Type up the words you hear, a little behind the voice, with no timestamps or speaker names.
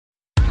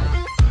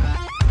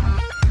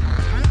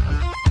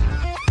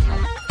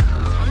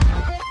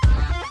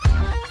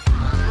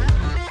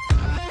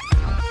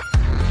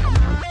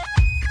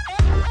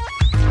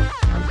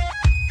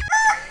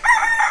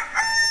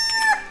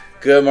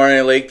Good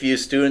morning, Lakeview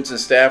students and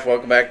staff.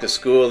 Welcome back to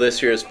school.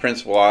 This year is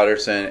Principal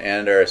Otterson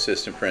and our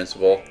assistant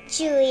principal,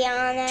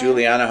 Juliana.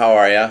 Juliana, how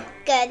are you?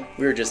 Good.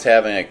 We were just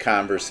having a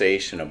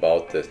conversation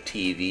about the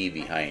TV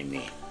behind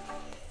me.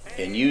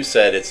 And you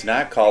said it's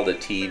not called a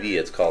TV,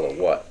 it's called a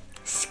what?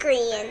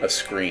 Screen. A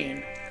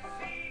screen.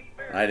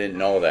 I didn't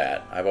know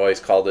that. I've always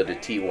called it a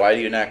TV. Why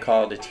do you not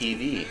call it a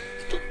TV?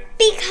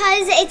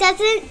 Because it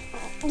doesn't.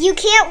 You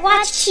can't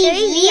watch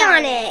TV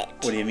on it.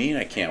 What do you mean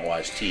I can't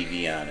watch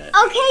TV on it?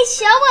 Okay,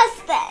 show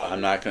us then.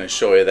 I'm not going to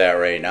show you that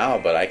right now,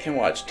 but I can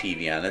watch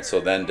TV on it. So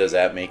then does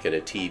that make it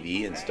a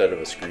TV instead of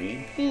a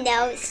screen?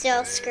 No, it's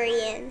still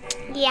screen.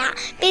 Yeah,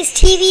 because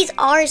TVs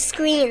are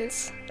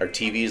screens. Are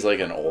TVs like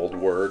an old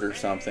word or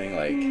something?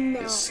 Like No.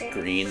 is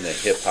screen the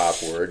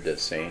hip-hop word to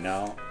say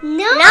now?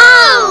 No.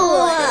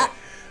 All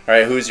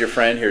right, who's your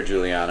friend here,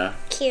 Juliana?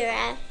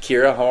 Kira.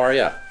 Kira, how are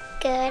you?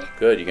 Good.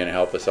 Good. You going to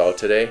help us out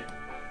today?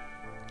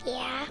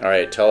 Yeah. All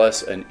right, tell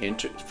us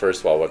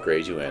first of all, what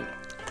grade you in?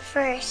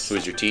 First,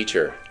 Who's your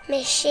teacher?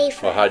 Miss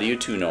Schaefer. Well, how do you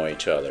two know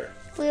each other?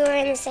 We were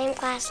in the same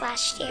class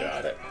last year.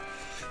 Got it.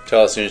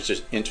 Tell us an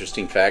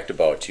interesting fact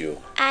about you.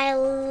 I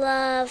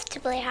love to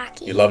play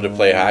hockey. You love to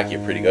play hockey.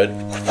 You're pretty good.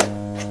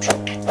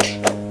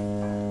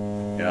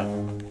 Yeah.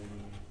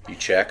 You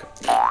check?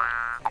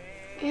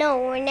 No,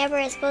 we're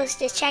never supposed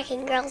to check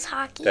in girls'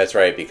 hockey. That's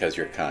right, because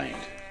you're kind.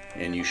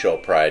 And you show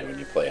pride when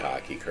you play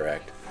hockey,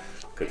 correct?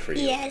 Good for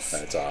you. Yes.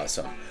 That's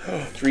awesome.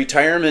 It's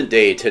retirement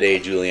day today,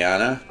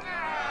 Juliana.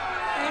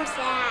 I'm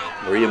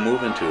sad. Where are you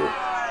moving to?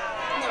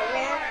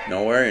 Nowhere.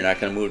 Nowhere? You're not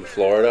going to move to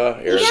Florida?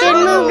 You should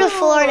move to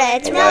Florida.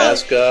 It's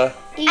Alaska?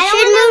 You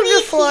should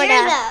move to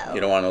Florida.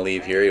 You don't want to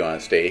leave here? You want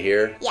to stay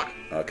here? Yeah.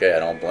 Okay, I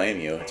don't blame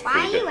you. It's Why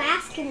are you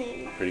asking me?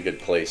 pretty good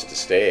place to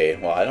stay.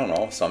 Well, I don't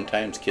know.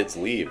 Sometimes kids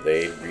leave.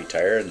 They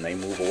retire and they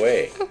move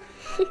away.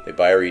 They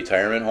buy a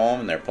retirement home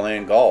and they're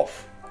playing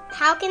golf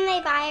How can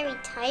they buy a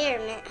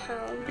retirement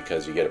home?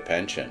 because you get a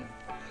pension.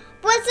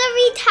 What's a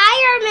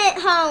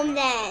retirement home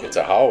then? It's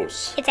a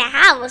house. It's a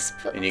house.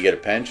 And you get a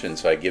pension,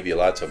 so I give you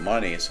lots of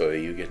money so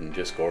you can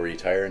just go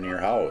retire in your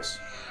house.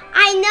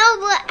 I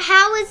know, but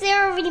how is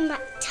there a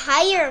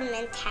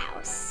retirement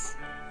house?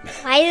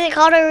 Why is it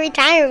called a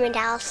retirement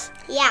house?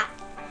 Yeah,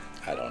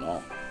 I don't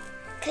know.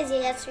 because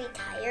you just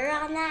retire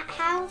on that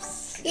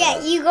house. Yeah.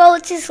 Yeah, you go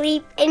to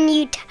sleep and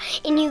you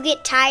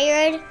get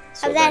tired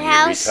So of that then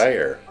house. you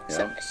retire.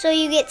 Yeah. So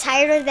you get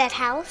tired of that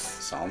house.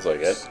 Sounds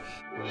like it.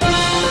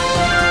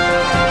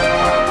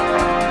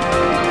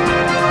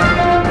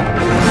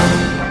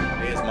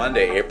 Today is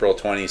Monday, April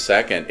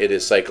 22nd. It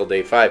is cycle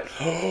day 5.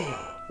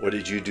 What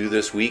did you do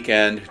this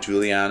weekend,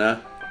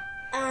 Juliana?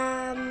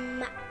 I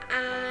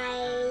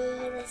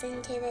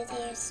listened to the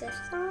Taylor Swift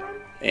song.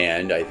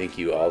 And I think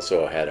you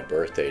also had a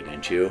birthday,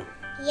 didn't you?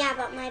 Yeah,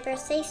 but my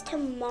birthday's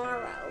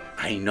tomorrow.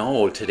 I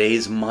know,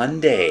 today's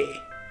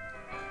Monday.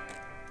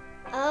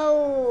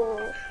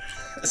 Oh.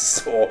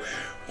 So,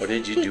 what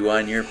did you do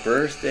on your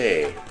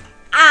birthday?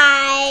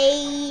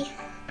 I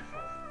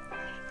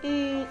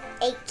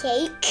ate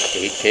cake.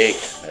 Ate cake.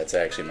 That's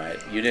actually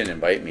you didn't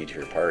invite me to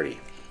your party.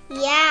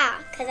 Yeah,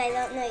 because I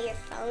don't know your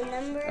phone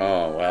number.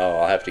 Oh,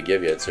 well, I'll have to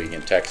give you it so you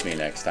can text me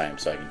next time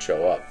so I can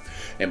show up.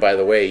 And by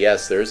the way,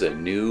 yes, there's a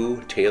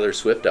new Taylor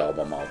Swift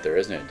album out there,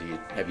 isn't it?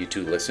 Have you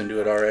two listened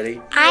to it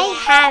already? I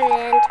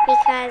haven't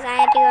because I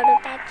had to go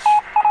to bed.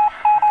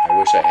 I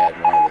wish I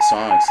had one of the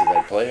songs so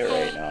I'd play it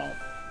right now.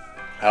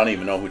 I don't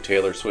even know who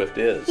Taylor Swift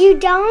is. You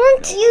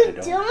don't? No, You I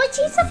don't. don't?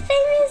 She's a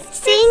famous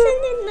person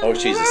in the Oh,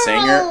 she's a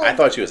singer? I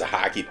thought she was a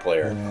hockey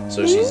player.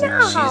 So she's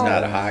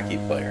not a hockey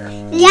player.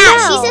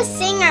 Yeah, she's a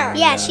singer.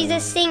 Yeah, she's a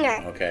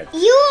singer. Okay.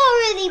 You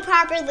already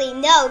properly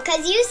know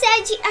because you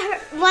said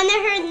one of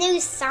her new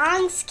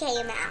songs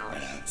came out.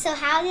 So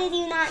how did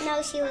you not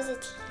know she was a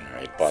teacher? All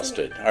right,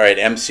 busted. All right,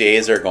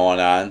 MCAs are going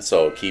on,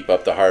 so keep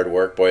up the hard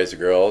work, boys and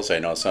girls. I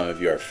know some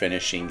of you are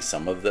finishing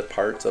some of the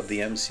parts of the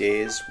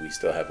MCAs. We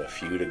still have a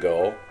few to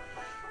go.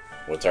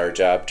 What's our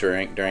job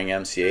during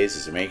MCAs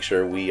is to make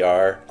sure we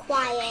are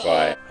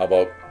Quiet. How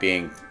about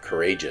being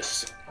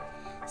courageous?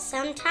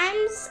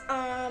 Sometimes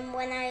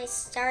when I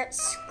start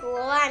school,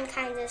 I'm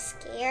kind of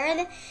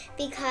scared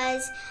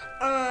because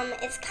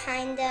it's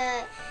kind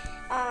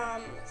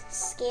of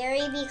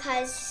scary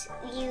because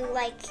you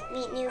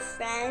meet new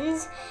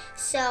friends.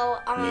 So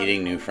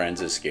Meeting new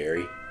friends is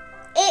scary.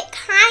 it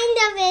kind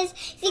of is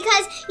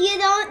because you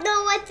don't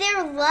know what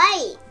they're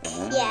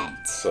like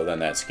yet. So then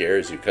that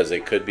scares you because they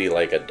could be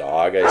like a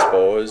dog, I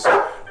suppose,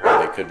 or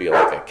they could be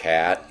like a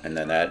cat, and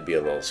then that'd be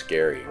a little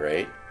scary,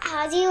 right?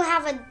 How do you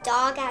have a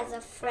dog as a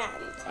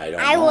friend? I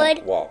don't I know.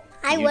 would. Well,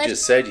 I you would.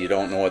 just said you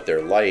don't know what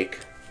they're like.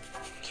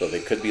 So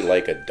they could be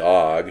like a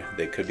dog.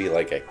 They could be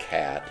like a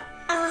cat.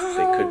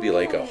 They could be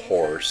like a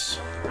horse.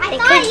 I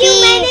thought you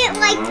meant it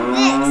like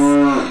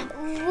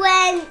this.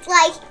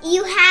 When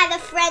you had a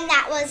friend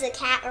that was a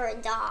cat or a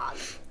dog.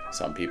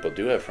 Some people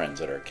do have friends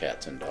that are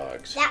cats and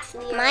dogs. That's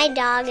weird. My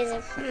dog is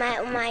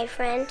my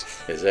friend.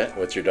 Is it?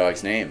 What's your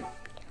dog's name?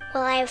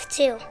 Well, I have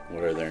two.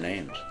 What are their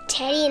names?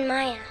 Teddy and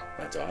Maya.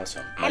 That's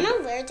awesome. I'm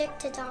allergic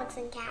to dogs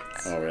and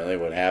cats. Oh, really?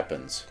 What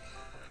happens?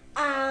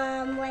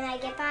 When I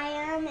get by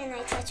them and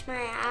I touch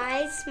my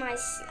eyes,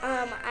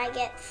 I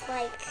get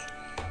like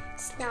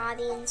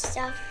snotty and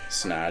stuff.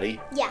 Snotty?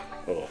 Yeah.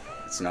 Oh,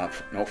 it's no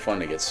fun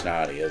to get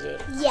snotty, is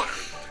it? Yeah.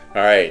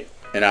 All right.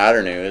 In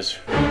otter news,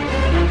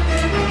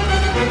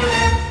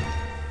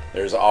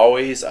 there's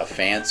always a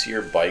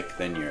fancier bike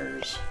than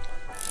yours.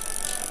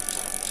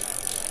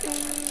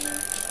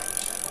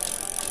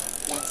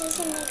 That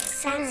doesn't make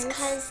sense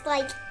because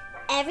like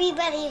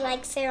everybody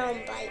likes their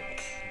own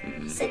bike.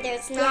 So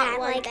there's not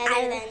one like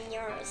better than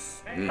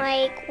yours.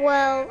 Like,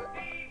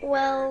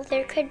 well,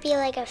 there could be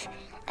like a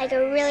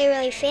really,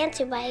 really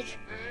fancy bike,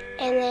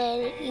 and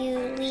then you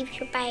leave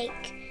your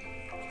bike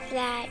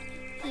that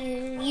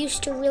you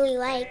used to really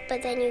like,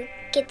 but then you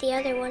get the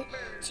other one,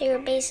 so you're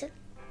basic,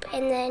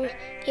 and then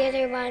the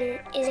other one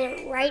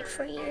isn't right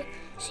for you,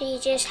 so you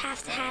just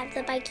have to have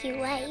the bike you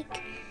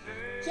like.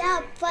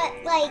 Yeah, but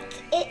like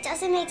it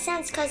doesn't make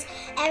sense because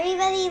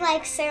everybody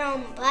likes their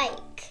own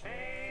bike.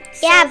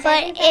 So Yeah,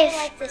 but if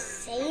like the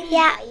same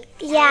bike,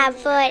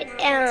 but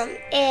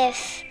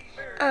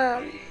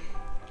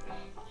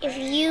if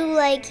you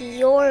like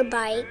your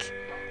bike,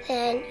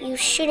 then you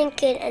shouldn't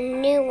get a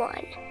new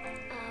one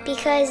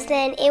because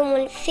then it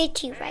wouldn't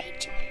fit you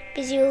right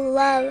because you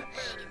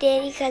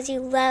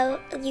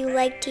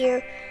liked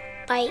your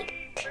bike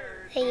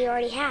that you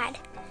already had.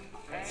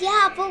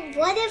 Yeah, but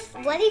what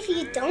if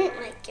you don't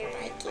like your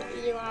bike that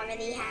you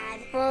already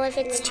had? Well, if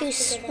it's too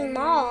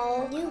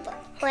small, New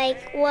bike.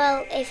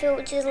 if it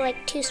was just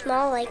like too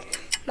small, like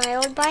my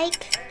old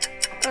bike,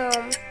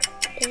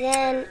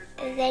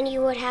 then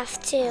you would have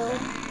to.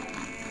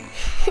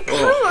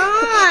 Come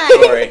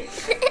on. Sorry.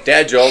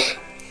 Dad joke.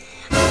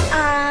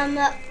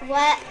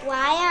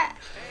 Why are?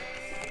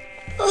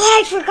 Oh,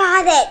 I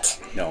forgot it.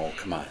 No,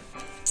 come on.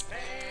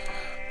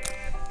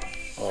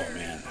 Oh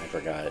man, I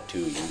forgot it too.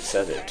 You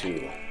said it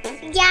too.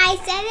 Yeah, I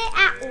said it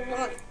at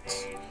lunch.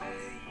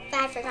 But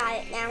I forgot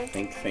it now.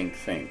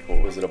 Think.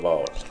 What was it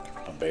about?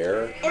 A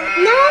bear?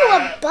 No,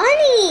 a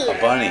bunny. A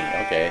bunny.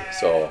 Okay,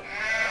 so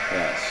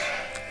yes,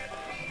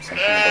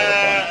 something about a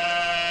bunny.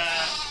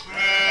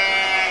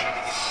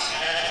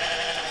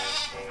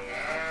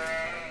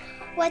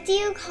 What do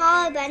you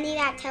call a bunny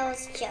that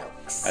tells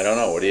jokes? I don't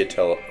know. What do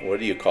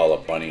you call a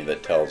bunny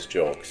that tells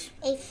jokes?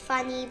 A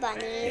funny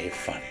bunny. A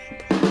funny.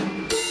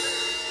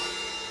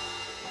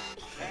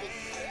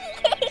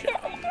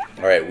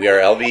 All right, we are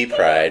LV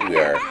Pride. We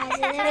are.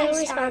 Positive,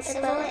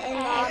 responsible,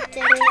 involved,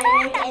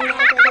 determined, and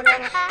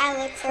equitable. I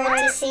look forward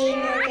to seeing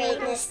your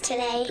greatness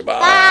today. Goodbye.